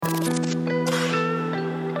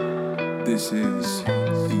This is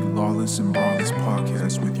the Lawless and Braless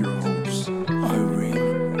podcast with your hosts,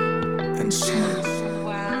 Irene and Smith.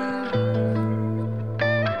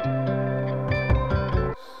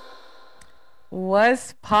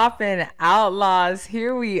 What's poppin', outlaws?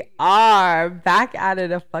 Here we are, back at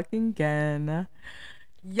it again.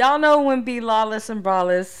 Y'all know when be lawless and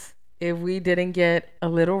braless if we didn't get a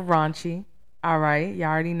little raunchy. All right, y'all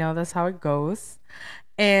already know that's how it goes.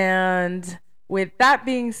 And with that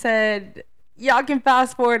being said, y'all can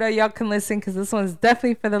fast forward or y'all can listen because this one's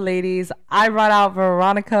definitely for the ladies. I brought out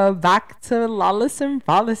Veronica back to lawless and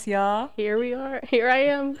braless, y'all. Here we are. Here I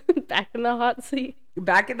am, back in the hot seat.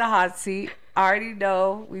 Back in the hot seat. I already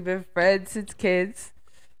know we've been friends since kids.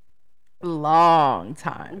 Long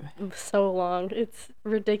time. So long. It's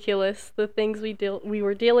ridiculous. The things we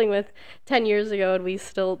were dealing with 10 years ago and we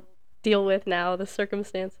still deal with now, the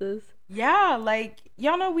circumstances. Yeah, like,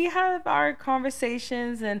 y'all know we have our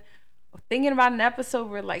conversations and thinking about an episode,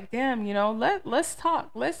 we're like, damn, you know, let's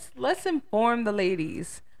talk. Let's inform the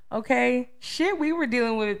ladies. Okay? Shit we were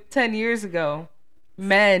dealing with 10 years ago.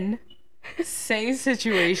 Men, same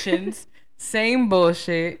situations, same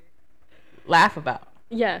bullshit. Laugh about.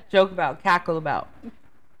 Yeah. Joke about, cackle about.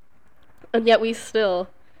 And yet we still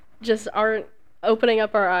just aren't opening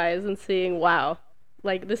up our eyes and seeing, wow,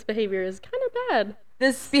 like this behavior is kind of bad.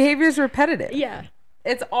 This behavior is repetitive. Yeah.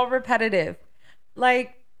 It's all repetitive.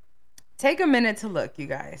 Like, take a minute to look, you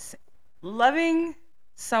guys. Loving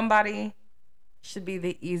somebody should be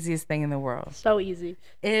the easiest thing in the world. So easy.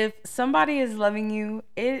 If somebody is loving you,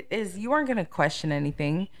 you aren't going to question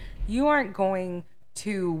anything. You aren't going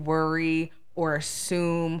to worry or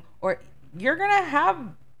assume, or you're going to have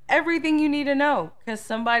everything you need to know because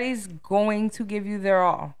somebody's going to give you their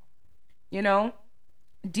all. You know,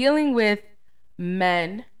 dealing with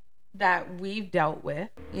men that we've dealt with,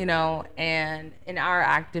 you know, and in our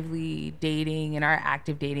active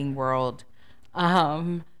dating world,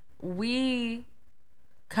 we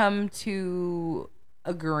come to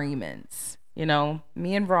agreements. You know,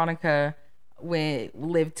 me and Veronica, we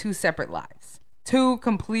live two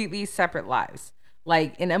completely separate lives.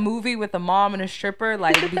 Like in a movie with a mom and a stripper,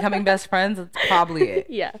 like becoming best friends, that's probably it.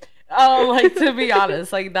 Yeah. Like, to be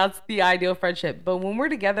honest, like that's the ideal friendship. But when we're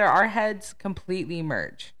together, our heads completely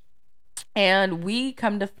merge. And we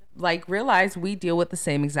come to like realize we deal with the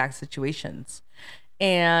same exact situations.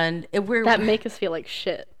 And that make us feel like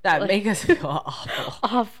shit. That make us feel awful.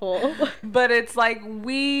 Awful. But it's like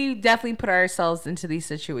we definitely put ourselves into these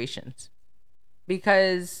situations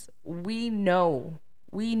because we know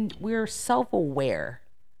we're self-aware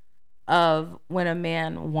of when a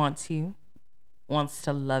man wants you, wants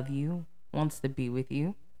to love you, wants to be with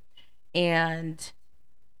you. And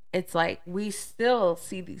it's like we still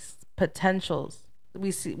see these potentials.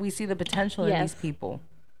 We see the potential in these people.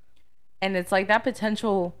 And it's like that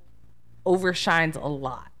potential overshines a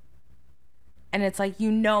lot. And it's like,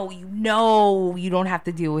 you know you don't have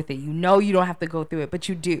to deal with it. You know you don't have to go through it, but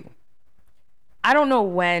you do. I don't know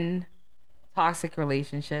when toxic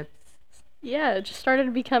relationships. Yeah, it just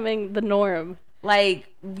started becoming the norm. Like,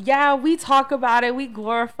 yeah, we talk about it. We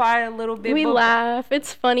glorify a little bit. We laugh.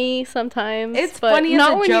 It's funny sometimes. It's funny as a joke.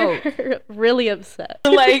 Not when you're really upset.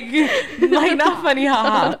 like not funny,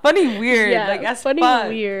 haha. Funny, weird. Yeah, like, that's funny, fun.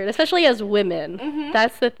 weird. Especially as women. Mm-hmm.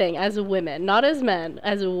 That's the thing. As women. Not as men.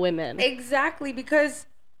 As women. Exactly. Because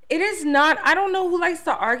it is not... I don't know who likes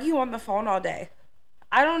to argue on the phone all day.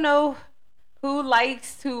 I don't know who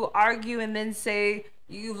likes to argue and then say...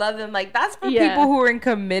 you love them. Like, that's for people who are in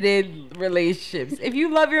committed relationships. If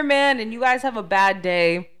you love your man and you guys have a bad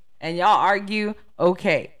day and y'all argue,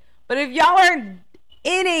 okay. But if y'all are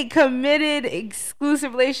in a committed,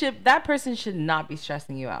 exclusive relationship, that person should not be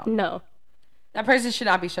stressing you out. No. That person should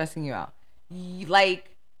not be stressing you out.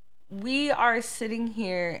 Like, we are sitting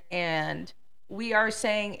here and we are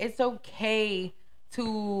saying it's okay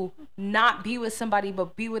to not be with somebody,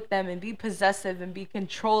 but be with them and be possessive and be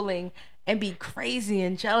controlling and be crazy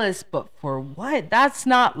and jealous. But for what? That's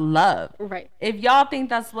not love. Right. If y'all think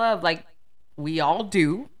that's love, like we all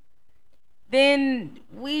do, then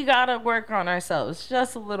we gotta work on ourselves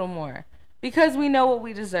just a little more because we know what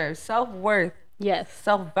we deserve. Self-worth. Yes.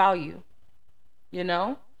 Self-value. You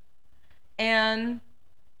know? And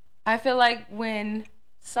I feel like when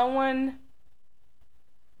someone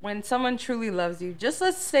truly loves you, just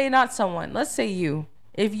let's say you.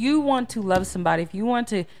 If you want to love somebody, if you want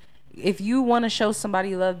to show somebody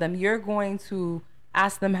you love them, you're going to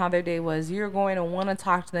ask them how their day was. You're going to want to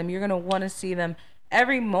talk to them. You're going to want to see them.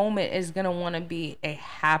 Every moment is going to want to be a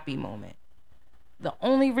happy moment. The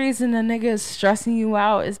only reason the nigga is stressing you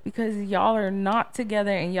out is because y'all are not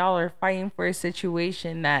together and y'all are fighting for a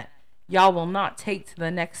situation that y'all will not take to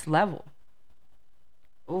the next level.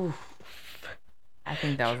 Oof. I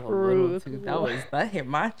think that was a little too. That hit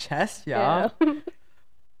my chest, y'all. Yeah.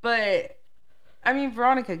 But I mean,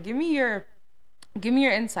 Veronica, give me your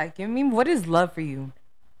insight. Give me, what is love for you?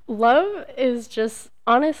 Love is just,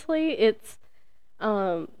 honestly, it's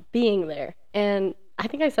being there. And I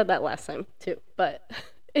think I said that last time too, but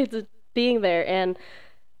it's being there and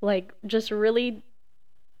like just really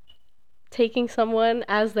taking someone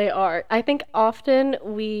as they are. I think often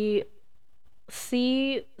we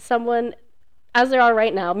see someone as they are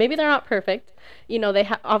right now. Maybe they're not perfect. You know,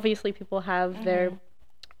 obviously people have their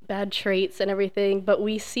bad traits and everything, but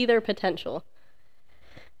we see their potential.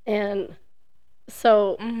 And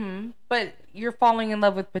so But you're falling in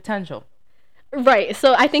love with potential. Right.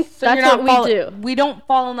 So I think So that's what we do. We don't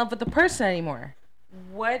fall in love with the person anymore.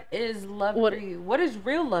 What is love for you? What is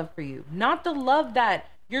real love for you? Not the love that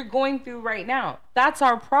you're going through right now. That's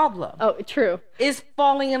our problem. Oh, true. Is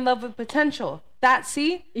falling in love with potential.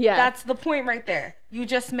 Yeah. That's the point right there. You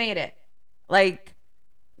just made it. Like,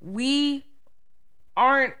 we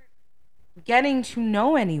aren't getting to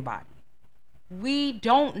know anybody. We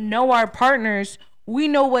don't know our partners. We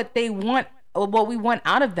know what they want, or what we want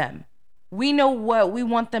out of them. We know what we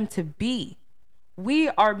want them to be. We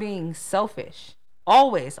are being selfish.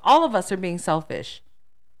 Always. All of us are being selfish.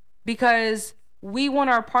 Because we want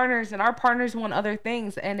our partners and our partners want other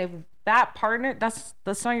things. And if that partner, that's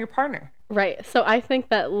not your partner. Right. So I think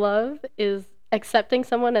that love is accepting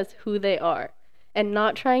someone as who they are and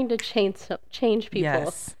not trying to change people.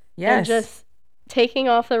 Yes. And just taking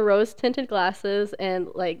off the rose-tinted glasses and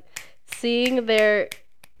like seeing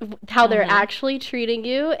how they're actually treating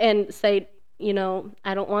you and say, you know,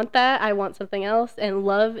 I don't want that. I want something else. And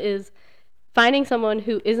love is finding someone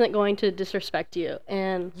who isn't going to disrespect you.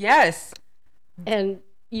 And and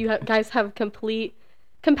you guys have complete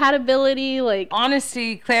compatibility, like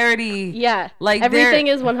honesty, clarity. Yeah. Like everything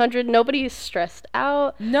is 100. Nobody's stressed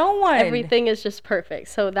out. No one. Everything is just perfect.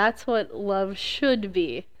 So that's what love should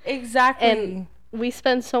be. Exactly. And we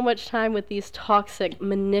spend so much time with these toxic,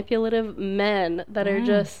 manipulative men that are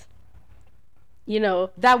just, you know,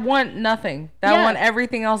 that want nothing. That want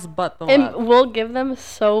everything else but the love. And we'll give them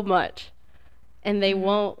so much, and they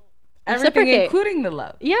won't everything, including the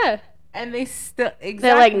love. Yeah. And they still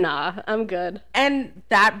they're like, nah, I'm good. And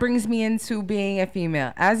that brings me into being a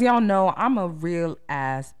female. As y'all know, I'm a real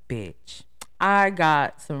ass bitch. I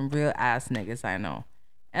got some real ass niggas I know,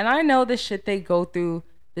 and I know the shit they go through,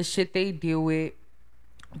 the shit they deal with,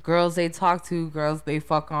 girls they talk to, girls they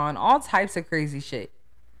fuck on, all types of crazy shit.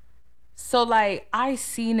 So like, I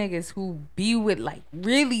see niggas who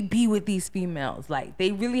really be with these females. Like,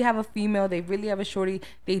 they really have a female, they really have a shorty,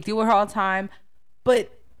 they deal with her all the time,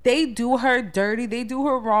 but they do her dirty, they do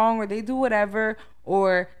her wrong, or they do whatever,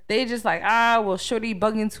 or they just like, well, shorty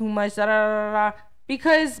bugging too much, da da da da,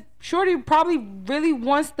 because shorty probably really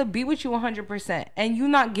wants to be with you 100%, and you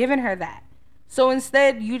not giving her that. So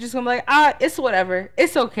instead, you just gonna be like, it's whatever,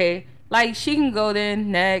 it's okay. Like, she can go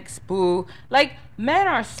then, next, boo. Like, men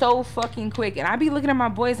are so fucking quick. And I be looking at my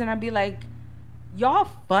boys and I be like, y'all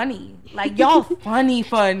funny. Like, y'all funny.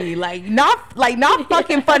 Like, not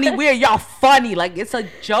fucking funny weird. Y'all funny. Like, it's a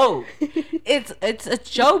joke. It's a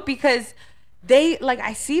joke because they, like,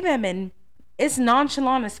 I see them and it's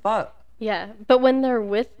nonchalant as fuck. Yeah. But when they're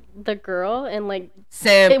with the girl and, like,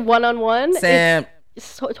 simp, one-on-one, simp.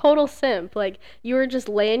 Total simp. Like, you were just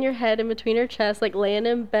laying your head in between her chest, like laying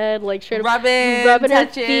in bed, like rubbing her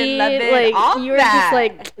feet, like all you were that. just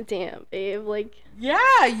like, damn, babe, like,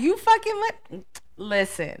 yeah, you fucking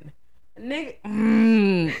listen, nigga.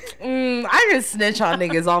 I can snitch on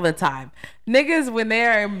niggas all the time. Niggas, when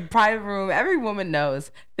they're in private room, every woman knows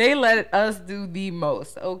they let us do the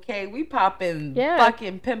most. Okay, we popping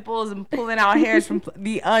fucking pimples and pulling out hairs from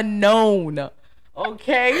the unknown.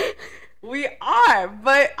 Okay. We are,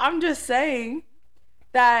 but I'm just saying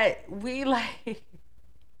that we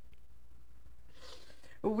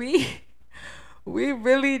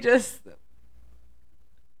really just,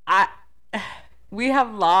 we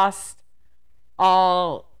have lost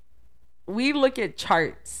all. We look at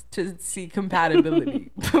charts to see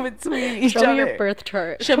compatibility between each other. Show me your birth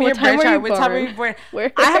chart. Show me your birth chart. What time were you born?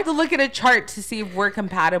 Where? I have to look at a chart to see if we're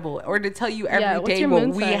compatible, or to tell you every day what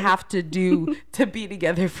we have to do to be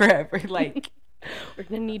together forever. Like, we're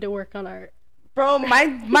gonna need to work on our. Bro,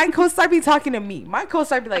 my co-star be talking to me. My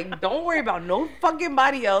co-star be like, don't worry about no fucking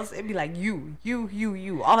body else. It'd be like, you.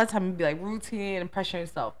 All the time it'd be like routine and pressure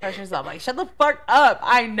yourself. Like, shut the fuck up.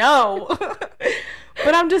 I know.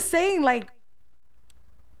 But I'm just saying, like,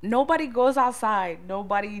 nobody goes outside.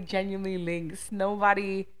 Nobody genuinely links.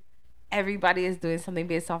 Nobody everybody is doing something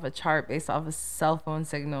based off a chart, based off a cell phone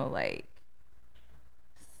signal. Like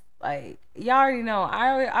y'all already know,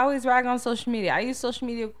 I always rag on social media. I use social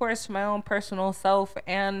media, of course, for my own personal self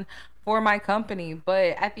and for my company.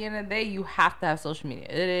 But at the end of the day, you have to have social media.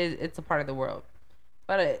 It's a part of the world.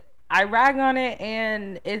 But I rag on it,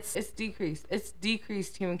 and it's decreased. It's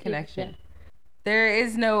decreased human connection. Yeah. There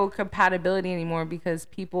is no compatibility anymore because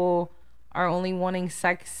people are only wanting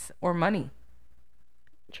sex or money.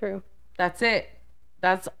 True. That's it.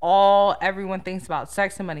 That's all everyone thinks about,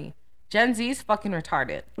 sex and money. Gen Z's fucking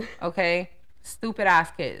retarded, okay? Stupid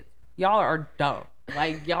ass kids. Y'all are dumb.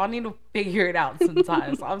 Like, y'all need to figure it out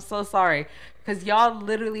sometimes. I'm so sorry. Because y'all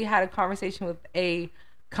literally had a conversation with a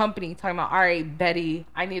company talking about, all right, Betty,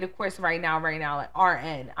 I need a course right now, like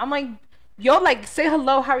RN. I'm like, yo, like, say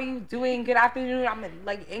hello, how are you doing? Good afternoon. I'm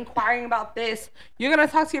like inquiring about this. You're gonna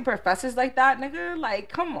talk to your professors like that, nigga? Like,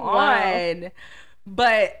 come on. Wow.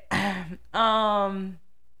 But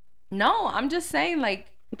no, I'm just saying, like,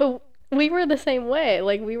 but we were the same way.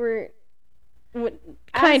 Like, we were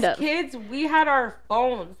kind of. As kids, we had our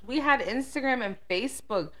phones. We had Instagram and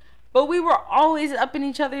Facebook. But we were always up in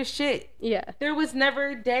each other's shit. Yeah. There was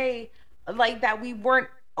never a day like that we weren't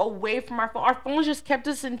away from our phone. Our phones just kept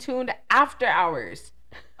us in tune after hours.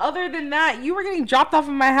 Other than that, you were getting dropped off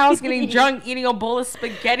in my house, getting drunk, eating a bowl of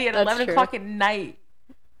spaghetti at 11 o'clock at night.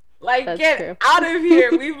 Like, get out of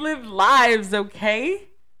here. We've lived lives, okay?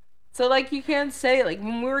 So, like, you can't say, like,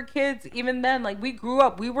 when we were kids, even then, like, we grew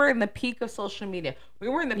up. We were in the peak of social media. We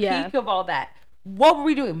were in the peak of all that. What were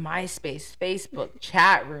we doing? MySpace, Facebook,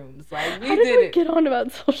 chat rooms. Like, How did we get on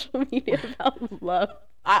about social media about love?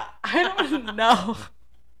 I don't know.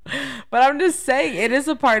 But I'm just saying, it is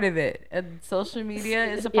a part of it. And social media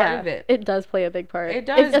is a part of it. It does play a big part. It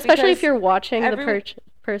does. Especially if you're watching the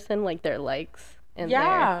person, like, their likes.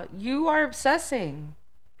 You are obsessing.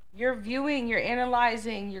 You're viewing, you're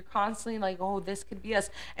analyzing, you're constantly like, oh, this could be us.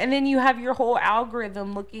 And then you have your whole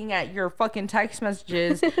algorithm looking at your fucking text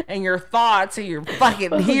messages and your thoughts and your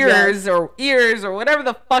fucking ears or whatever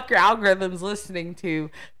the fuck your algorithm's listening to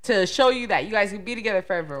show you that you guys can be together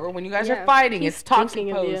forever. Or when you guys are fighting, it's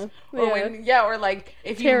toxic pose. Or like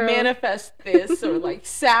if you manifest this or like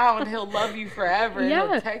sound, he'll love you forever and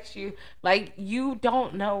he'll text you. Like, you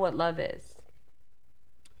don't know what love is.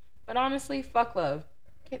 But honestly, fuck love.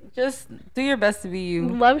 Just do your best to be you.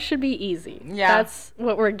 Love should be easy. Yeah. That's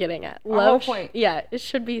what we're getting at. Love, whole point. Yeah, it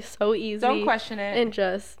should be so easy. Don't question it. And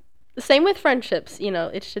just, same with friendships, you know,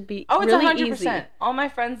 it should be it's really 100%. Easy. All my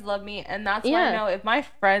friends love me, and that's why I know if my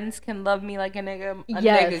friends can love me like a nigga,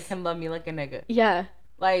 nigga can love me like a nigga. Yeah.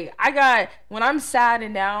 Like, when I'm sad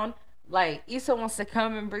and down, like, Issa wants to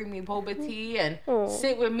come and bring me boba tea and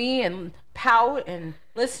sit with me and pout and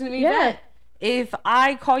listen to me vent. If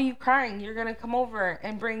I call you crying, you're going to come over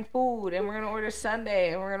and bring food, and we're going to order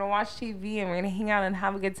Sunday, and we're going to watch TV, and we're going to hang out and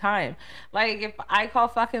have a good time. Like, if I call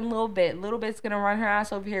fucking Lil Bit's going to run her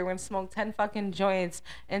ass over here. We're going to smoke 10 fucking joints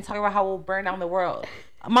and talk about how we'll burn down the world.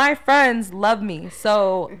 My friends love me,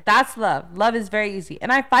 so that's love. Love is very easy.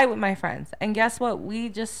 And I fight with my friends. And guess what? We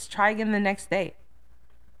just try again the next day.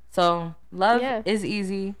 So love is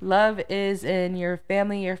easy. Love is in your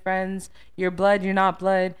family, your friends, your blood, you're not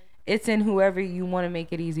blood. It's in whoever you want to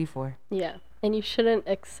make it easy for. Yeah. And you shouldn't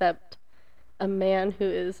accept a man who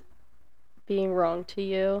is being wrong to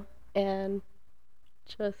you. And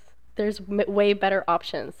just, there's way better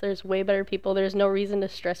options. There's way better people. There's no reason to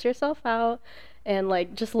stress yourself out. And,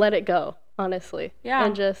 like, just let it go, honestly. Yeah.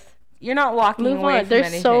 And just... You're not walking away from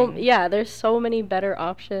anything. There's so many better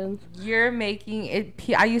options. You're making it...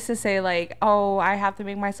 I used to say, like, oh, I have to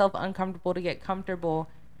make myself uncomfortable to get comfortable.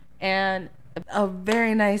 And... a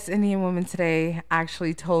very nice Indian woman today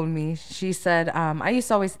actually told me, she said, I used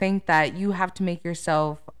to always think that you have to make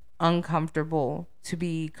yourself uncomfortable to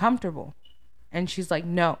be comfortable. And she's like,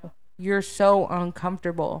 no, you're so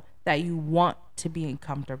uncomfortable that you want to be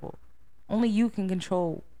comfortable. Only you can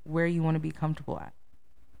control where you want to be comfortable at.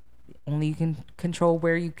 Only you can control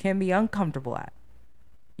where you can be uncomfortable at.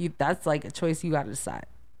 That's like a choice you got to decide.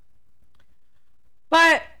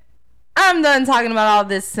 But I'm done talking about all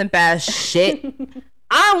this simp ass shit.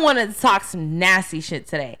 I wanted to talk some nasty shit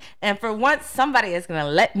today. And for once, somebody is going to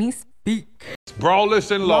let me speak.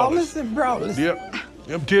 Brawless and lawless. Lawless and brawless. Yep.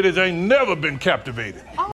 Them titties ain't never been captivated.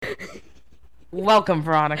 Welcome,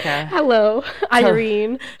 Veronica. Hello,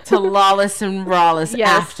 Irene. To Lawless and Brawless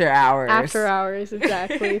After Hours. After Hours,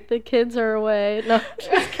 exactly. The kids are away. No,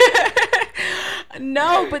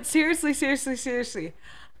 no, but seriously.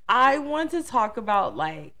 I want to talk about,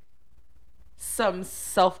 like, some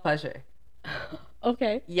self-pleasure.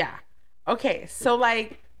 Okay. Yeah. Okay, so,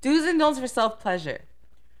 like, do's and don'ts for self-pleasure.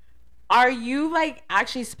 are you like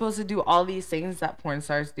actually supposed to do all these things that porn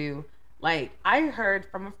stars do? Like, I heard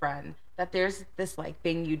from a friend that there's this like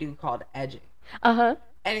thing you do called edging. Uh-huh.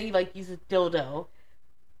 And you like use a dildo.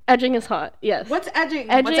 Edging is hot, yes. What's edging?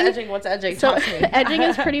 What's edging? So Talk to me. edging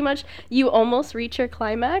is pretty much you almost reach your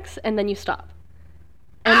climax and then you stop.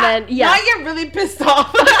 And then Now I get really pissed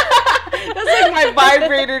off. That's like my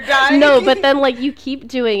vibrator dying. No, but then like you keep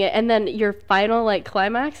doing it and then your final like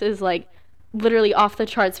climax is like literally off the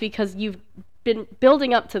charts because you've been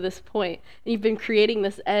building up to this point and you've been creating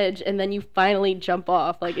this edge and then you finally jump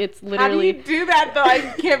off. Like it's literally. How do you do that though? I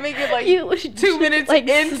can't make it like 2 minutes like,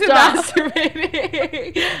 into stop.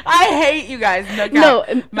 masturbating. I hate you guys. No,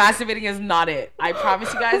 masturbating is not it. I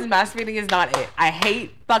promise you guys, masturbating is not it. I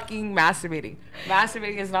hate fucking masturbating.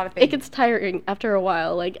 Masturbating is not a thing. It gets tiring after a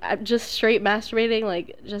while. Like I'm just straight masturbating,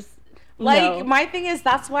 like just like no. My thing is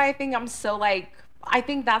that's why I think I'm so like I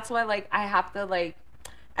think that's why like I have to like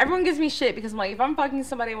everyone gives me shit because I'm like, if I'm fucking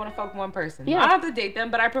somebody, I want to fuck one person. Yeah. I don't have to date them,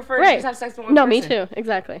 but I prefer to Right. just have sex with one person. No, me too.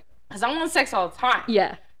 Exactly. Because I want sex all the time.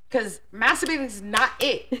 Yeah. Because masturbating is not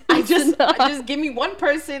it. I just give me one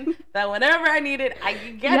person that whenever I need it, I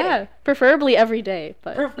can get it. Yeah. Preferably every day,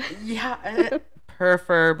 but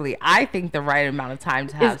Preferably. I think the right amount of time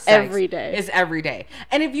to have Is sex every day. is every day.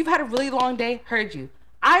 And if you've had a really long day, heard you.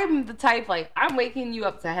 I'm the type, like, I'm waking you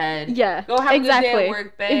up to head. Yeah. Go have exactly. a good day at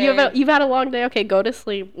work, babe. If you've had a long day, okay, go to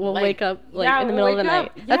sleep. We'll Like, wake up like yeah, in the we'll middle of the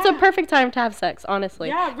wake night. up. That's a Yeah. perfect time to have sex, honestly.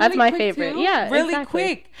 Yeah, really that's my quick, favorite. too. Yeah, really exactly.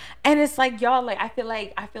 quick. And it's like, y'all, like I feel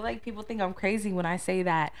like people think I'm crazy when I say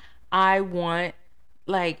that I want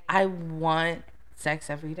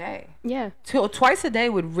sex every day. Yeah. Twice a day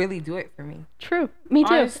would really do it for me. True. Me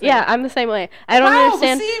too. Honestly. Yeah, I'm the same way. I don't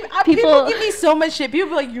understand. See, people give me so much shit. People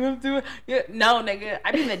be like, you have to do it. No, nigga.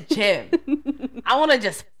 I be in the gym. I want to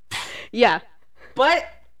just. Yeah. But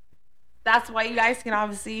that's why you guys can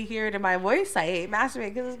obviously hear it in my voice. I hate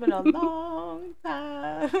masturbating because it's been a long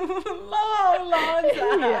time. long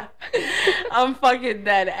time. Yeah. I'm fucking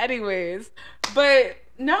dead. Anyways. But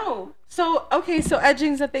no. So, okay. So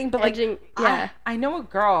edging's a thing. But like, Edging, yeah. I know a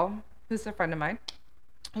girl who's a friend of mine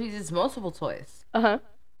who uses multiple toys Uh-huh.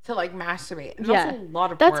 to like masturbate. And Yeah. that's a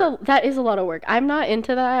lot of work. That is a lot of work. I'm not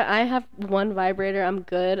into that. I have one vibrator. I'm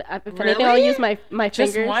good. If anything, I'll Really? use my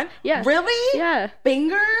Just fingers. one? Yeah. Really? Yeah.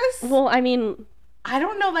 Fingers? Well, I mean, I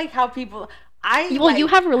don't know like how people you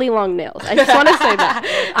have really long nails. I just want to say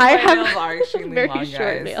that. I My have nails are extremely very long,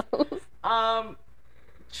 short guys. nails.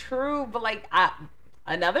 True, but like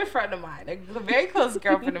another friend of mine, a very close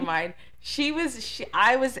girlfriend of mine,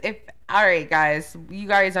 all right, guys, you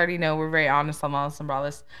guys already know we're very honest on Lawless and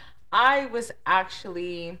Braless. I was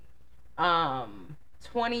actually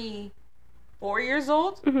 24 years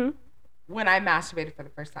old when I masturbated for the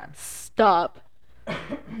first time. Stop.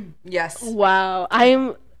 Yes. Wow.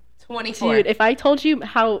 I'm 24. Dude, if I told you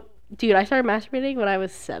Dude, I started masturbating when I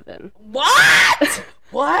was 7. What?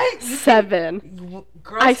 What? 7.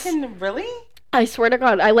 Girls can really? I swear to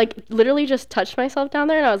God, I like literally just touched myself down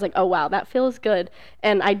there and I was like, oh wow, that feels good.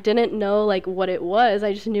 And I didn't know like what it was.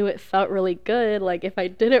 I just knew it felt really good. Like if I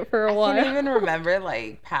did it for a while. I can't even remember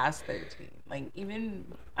like past 13. Like even,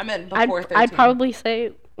 I meant before 13. I'd probably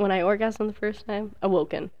say when I orgasmed the first time,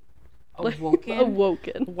 awoken. Awoken?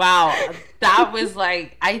 Awoken. Wow. That was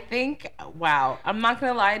like, wow. I'm not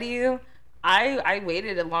going to lie to you. I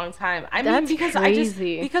waited a long time. That's because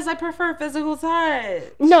crazy. because I prefer physical touch.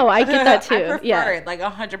 No, I get that too. I prefer yeah. it like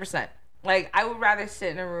 100%. Like I would rather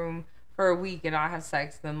sit in a room for a week and not have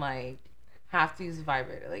sex than like have to use a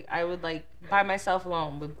vibrator. Like I would like by myself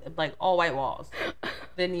alone with like all white walls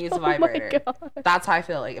than use a vibrator. Oh my God. That's how I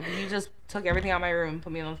feel. Like if you just took everything out of my room and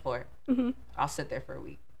put me on the floor, I'll sit there for a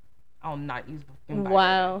week. I'll not use a vibrator.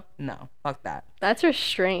 Wow. No, fuck that. That's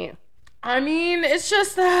restraint. I mean, it's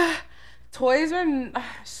just toys are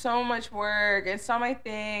so much work. It's not my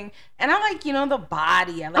thing. And I like, the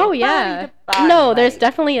body. I like Oh yeah. body. No, there's Like,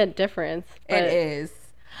 definitely a difference. it is.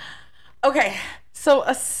 Okay, so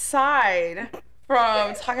aside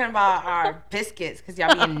from talking about our biscuits, because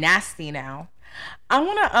y'all being nasty now, I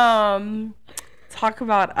want to talk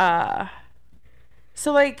about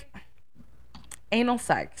so like anal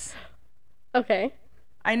sex. Okay.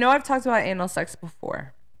 I know I've talked about anal sex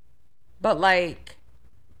before, but like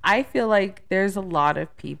I feel like there's a lot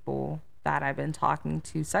of people that I've been talking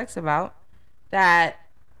to sex about that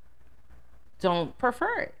don't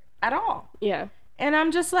prefer it at all. Yeah. And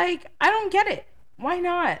I'm just like, I don't get it. Why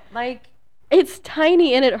not? Like, It's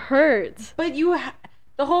tiny and it hurts. but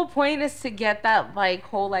The whole point is to get that like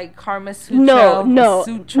whole like Karma Sutra.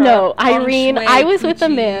 No, Irene, shui, I was with a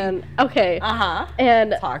coochie. man. Okay. Uh-huh.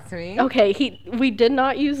 And Talk to me. okay, we did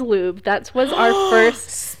not use lube. That was our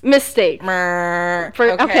first mistake. Okay.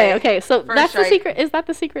 So First that's strike. the secret. Is that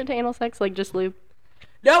the secret to anal sex? Like just lube?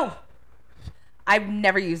 No. I've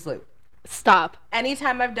never used lube. Stop.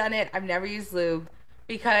 Anytime I've done it, I've never used lube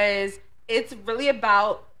because it's really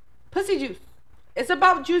about pussy juice. It's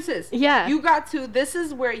about juices. Yeah. This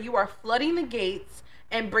is where you are flooding the gates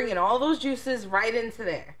and bringing all those juices right into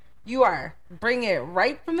there. You are bringing it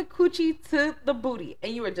right from the coochie to the booty.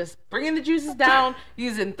 And you are just bringing the juices down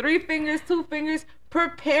using 3 fingers, 2 fingers,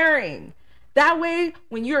 preparing. That way,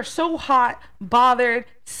 when you're so hot, bothered,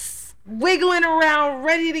 wiggling around,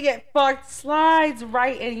 ready to get fucked, slides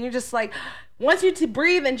right, and you're just like, once you to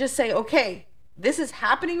breathe and just say, okay, this is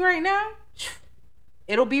happening right now,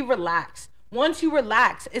 it'll be relaxed. Once you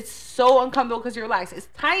relax, it's so uncomfortable because you're relaxed. It's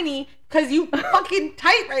tiny because you fucking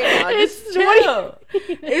tight right now. Just chill.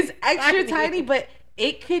 It's extra tiny, but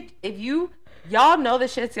it could, y'all know the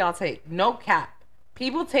shits y'all take. No cap.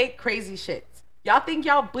 People take crazy shits. Y'all think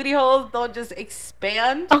y'all booty holes don't just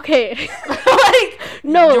expand? Okay.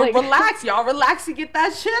 Relax. Y'all relax to get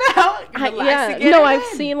that shit out. I've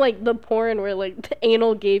seen like the porn where like the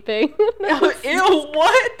anal gaping. Ew,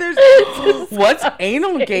 what? What's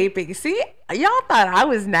anal gaping? See, y'all thought I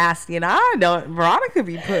was nasty, and I know Veronica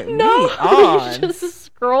be putting me on.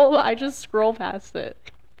 I just scroll past it.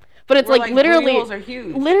 But it's like literally, holes are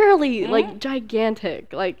huge. Literally like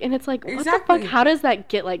gigantic. Like, and it's like, what the fuck? How does that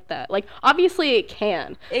get like that? Like, obviously it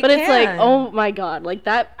can, but it's like, oh my god, like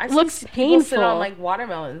that looks painful. Sit on like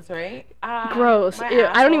watermelons, right? Gross. Ew,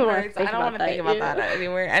 I don't even want to think I don't want to think about that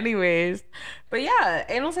anymore. Anyways, but yeah,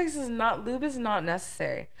 anal sex lube is not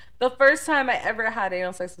necessary. The first time I ever had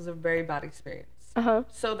anal sex was a very bad experience.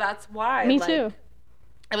 So that's why. Me too.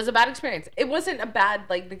 It was a bad experience. It wasn't a bad,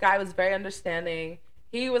 like, the guy was very understanding.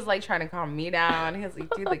 He was like trying to calm me down. He was like,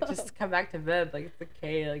 dude, like, just come back to bed. Like, it's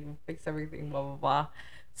okay. Like, we'll fix everything, blah, blah, blah.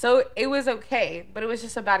 So it was okay. But it was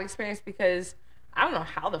just a bad experience because I don't know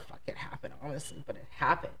how the fuck it happened, honestly, but it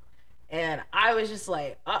happened. And I was just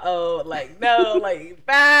like, uh-oh, like, no, like,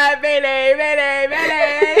 bad, mayday.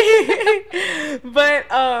 But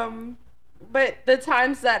the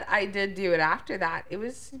times that I did do it after that, it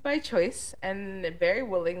was by choice and very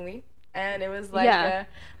willingly. And it was like,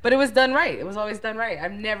 but it was done right. It was always done right.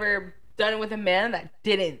 I've never done it with a man that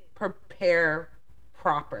didn't prepare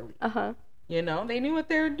properly. You know, they knew what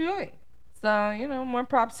they were doing. So, you know, more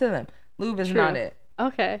props to them. Lube is not it.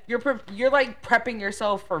 Okay. You're like prepping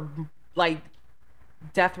yourself for like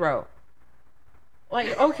death row.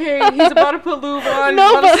 Like, okay, he's about to put lube on.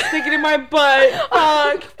 He's about to stick it in my butt.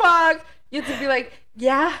 Fuck. You have to be like,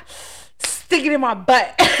 yeah, stick it in my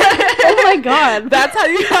butt. Oh my god. That's how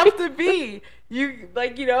you have to be. You,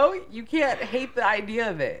 like, you know, you can't hate the idea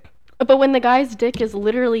of it. But when the guy's dick is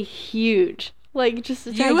literally huge, like, just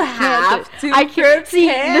you have to. I can't see.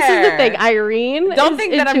 This is the thing, Irene. Don't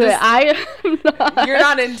think that I'm just. I am not. You're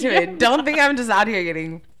not into it. Don't think I'm just out here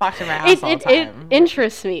getting fucked in my ass all the time. It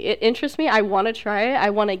interests me. It interests me. I want to try it. I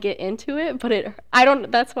want to get into it, but I don't.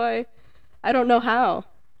 That's why I don't know how.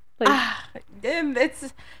 Like,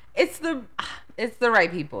 it's the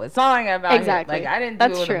right people. It's not like I'm out exactly. Here. Like, I didn't do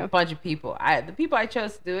it with a bunch of people. The people I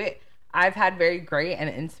chose to do it, I've had very great and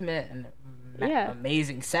intimate and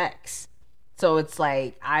amazing sex. So it's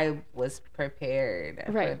like I was prepared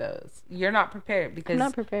for those. You're not prepared because I'm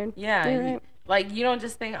not prepared. Yeah, like you don't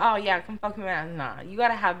just think, oh yeah, come fuck me out. Nah, you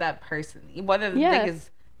gotta have that person. Whether the dick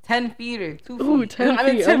is 10 feet or 2 feet. Ooh, 10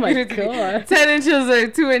 feet. 10 oh my feet god. 10 inches or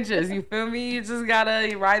 2 inches. You feel me? You just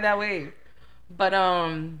gotta ride that wave. But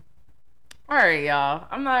all right, y'all.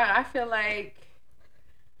 I feel like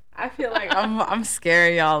I'm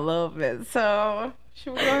scaring y'all a little bit. So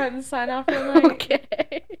should we go ahead and sign off for the night?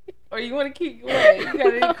 Okay. Or you want to keep going? You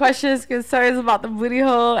got any questions, concerns about the booty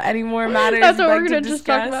hole? Any more matters? That's what we're gonna just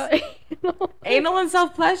talk about. Anal and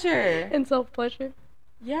self-pleasure. And self-pleasure.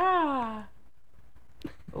 Yeah.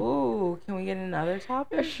 Ooh, can we get another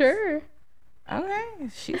topic? Sure. Okay.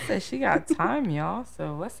 She said she got time, y'all.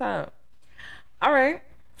 So what's up? All right.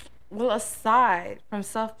 Well, aside from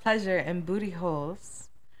self-pleasure and booty holes,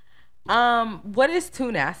 what is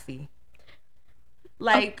too nasty?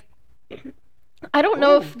 Like, I don't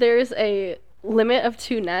know if there's a limit of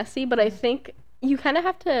too nasty, but I think you kind of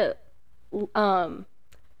have to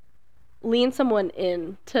lean someone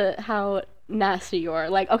in to how nasty you are.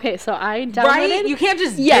 Like, okay, so I downloaded. Right? You can't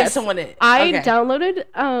just give someone it. I downloaded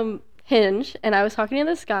Hinge, and I was talking to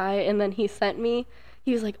this guy, and then he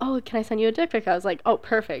was like, oh, can I send you a dick pic? I was like, oh,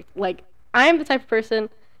 perfect. Like, I am the type of person,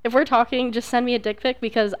 if we're talking, just send me a dick pic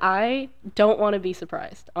because I don't want to be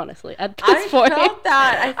surprised, honestly. At this point, I felt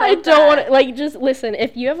that. I don't want to, like, just listen.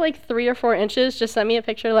 If you have like 3 or 4 inches, just send me a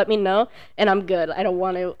picture, let me know, and I'm good. I don't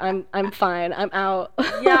want to. I'm fine. I'm out.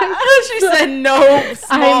 Yeah, she said no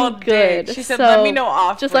small I'm good. dick. She said, So, let me know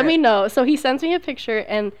off. Just let me know. So he sends me a picture,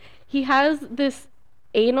 and he has this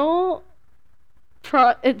anal,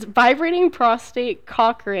 it's vibrating prostate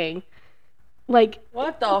cock ring. Like,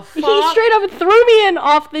 what the fuck? He straight up threw me in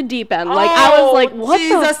off the deep end. Like, I was like, what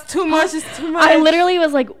Jesus, the too much is too much. I literally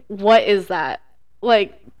was like, what is that?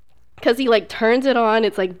 Like, because he, like, turns it on.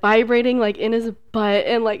 It's, like, vibrating, like, in his butt.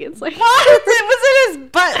 And, like, it's like... What? Was it his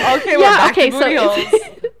butt? Okay, we're back to booty holes.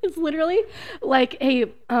 It's literally, like, a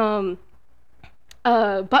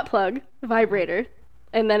butt plug vibrator.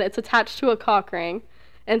 And then it's attached to a cock ring.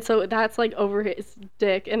 And so that's, like, over his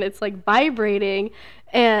dick. And it's, like, vibrating.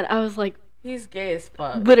 And I was like... He's gay as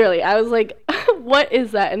fuck. Literally, I was like, what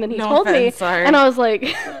is that? And then he told me, sorry. and I was like,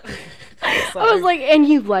 and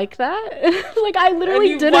you like that? Like, I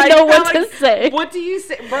literally didn't know what to say. What do you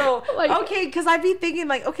say? Bro, like, okay, because I'd be thinking,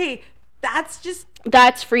 like, okay, that's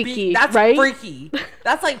freaky, that's right? freaky.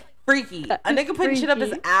 That's, like, freaky. A nigga putting shit up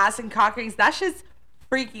his ass and cock rings, that's just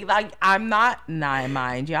freaky. Like, I'm not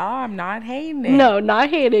mind y'all, I'm not hating it. No, not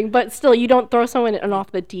hating, but still, you don't throw someone in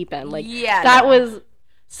off the deep end. Like, yeah, that was...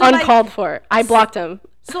 So, uncalled for. I blocked him.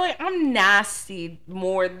 So, like, I'm nasty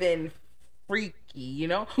more than freaky, you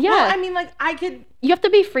know? Yeah. Well, I mean, like, I could... You have to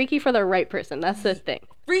be freaky for the right person. That's the thing.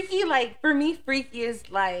 Freaky, like, for me, freaky is,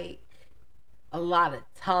 like, a lot of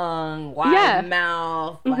tongue, wide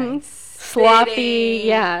mouth, like, sloppy,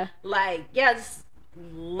 yeah. Like, yeah, just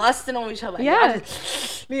lusting on each other. Like,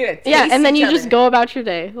 yeah. Yeah, and then you just go about your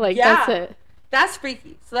day. Like, that's it. That's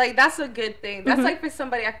freaky. So, like, that's a good thing. That's, like, for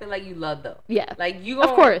somebody I feel like you love, though. Yeah. Like, you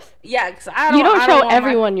of course. Yeah, because you don't show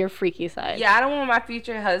everyone your freaky side. Yeah, I don't want my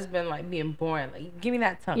future husband, like, being boring. Like, give me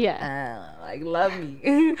that tongue. Yeah. Like, love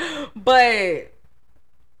me. But,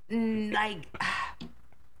 like,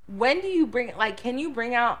 when do you bring, like, can you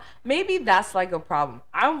bring out, maybe that's, like, a problem.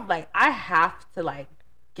 I'm, like, I have to, like,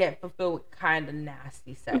 get fulfilled with kind of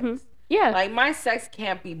nasty sex. Yeah. Like, my sex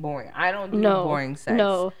can't be boring. I don't do boring sex.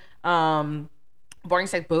 No. Boring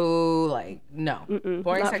sex, boo, like, no.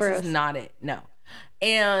 Boring sex is not it, no.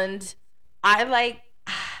 And I like,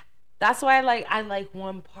 that's why I like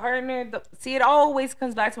one partner. See, it always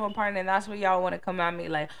comes back to one partner, and that's where y'all want to come at me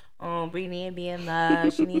like, oh, Brie needs to be in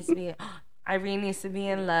love. She needs to be, Irene needs to be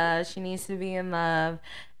in love. She needs to be in love.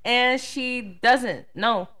 And she doesn't.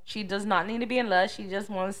 No, she does not need to be in love. She just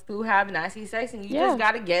wants to have nasty sex, and you just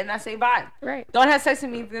got to get in that same vibe. Right. Don't have sex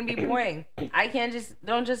with me if it's going to be boring. I can't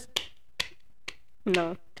don't just...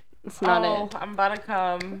 No, it's not it. I'm about to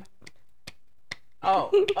come.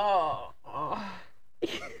 Oh.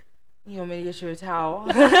 You want me to get you a towel?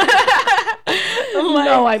 No,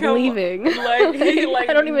 I'm leaving. Like,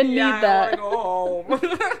 I don't even need that. I want to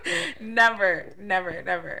go home. Never.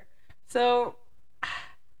 So,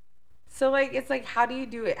 like, it's like, how do you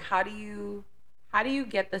do it? How do you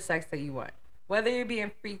get the sex that you want? Whether you're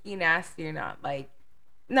being freaky nasty or not. Like,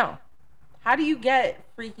 no. How do you get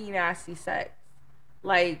freaky nasty sex?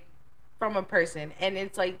 Like, from a person, and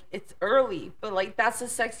it's like, it's early, but like, that's the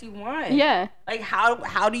sex you want. Yeah. Like,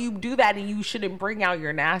 how do you do that? And you shouldn't bring out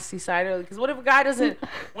your nasty side early, because what if a guy doesn't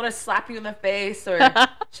want to slap you in the face or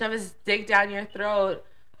shove his dick down your throat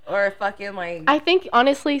or fucking, like, I think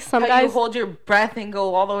honestly some guys you hold your breath and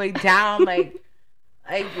go all the way down like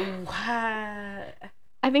what?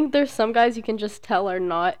 I think there's some guys you can just tell are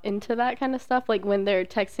not into that kind of stuff. Like, when they're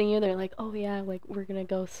texting you, they're like, oh yeah, like, we're gonna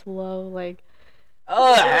go slow, like,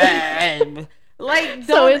 like,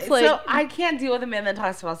 so it's like, so I can't deal with a man that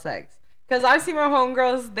talks about sex, because I've seen my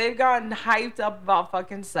homegirls, they've gotten hyped up about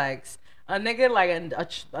fucking sex. A nigga, like,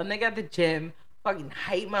 a nigga at the gym fucking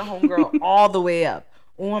hype my homegirl all the way up.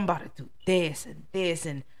 Oh, I'm about to do this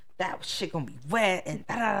and that shit gonna be wet and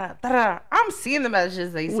da-da-da-da-da. I'm seeing the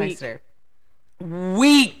messages they text her.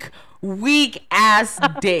 Weak ass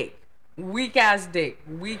dick. Weak ass dick.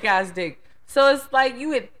 So it's like, you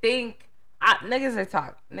would think, niggas are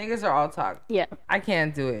talk. Niggas are all talk. Yeah. I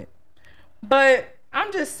can't do it. But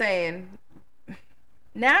I'm just saying,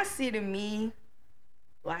 nasty to me,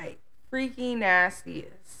 like, freaky nasty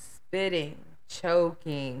is spitting,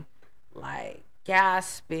 choking, like,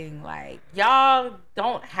 gasping. Like, y'all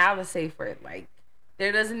don't have a safe word. Like,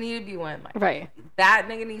 there doesn't need to be one. Like, right. That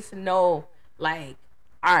nigga needs to know, like,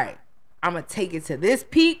 all right, I'm going to take it to this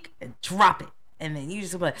peak and drop it. And then you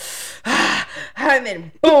just be like, and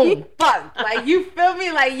then boom, fuck. Like, you feel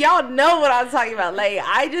me? Like, y'all know what I'm talking about. Like,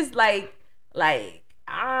 I just, like,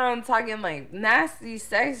 I'm talking like nasty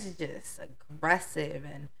sex is just aggressive,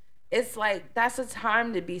 and it's like that's a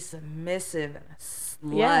time to be submissive and a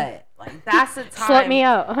slut. Yeah. Like that's the time. Slut me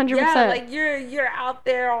out, 100%. Yeah, like you're out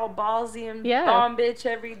there all ballsy and bomb bitch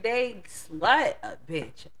every day. Slut a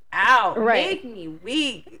bitch out. Right. Make me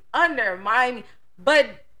weak. Undermine me.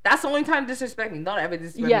 But that's the only time to disrespect me. Don't ever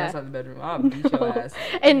disrespect me outside the bedroom. I'll beat your ass.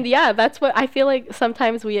 And yeah, that's what I feel like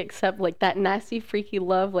sometimes we accept, like that nasty, freaky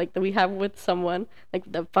love like that we have with someone,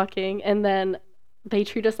 like the fucking, and then they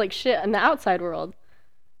treat us like shit in the outside world.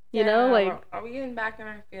 You know, like... Are we getting back in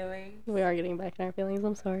our feelings? We are getting back in our feelings.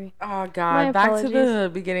 I'm sorry. Oh, God. Back to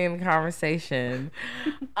the beginning of the conversation.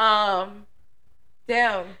 Damn.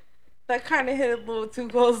 That kind of hit a little too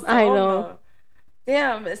close to I home, know. though.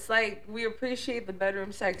 Damn, it's like we appreciate the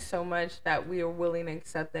bedroom sex so much that we are willing to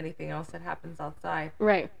accept anything else that happens outside.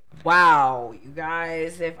 Right. Wow, you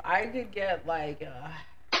guys. If I could get, like...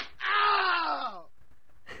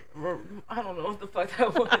 I don't know what the fuck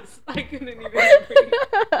that was. I couldn't even breathe.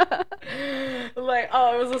 Like,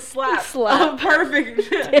 oh, it was a slap. Oh, perfect.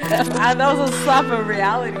 That was a slap of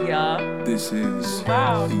reality, y'all. This is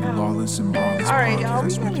the Lawless and Brawless All right, y'all.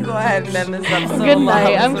 We can go ahead and end this episode. Good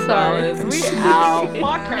night. I'm sorry. We out.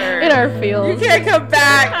 Fuck her. In our field. You can't come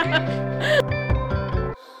back.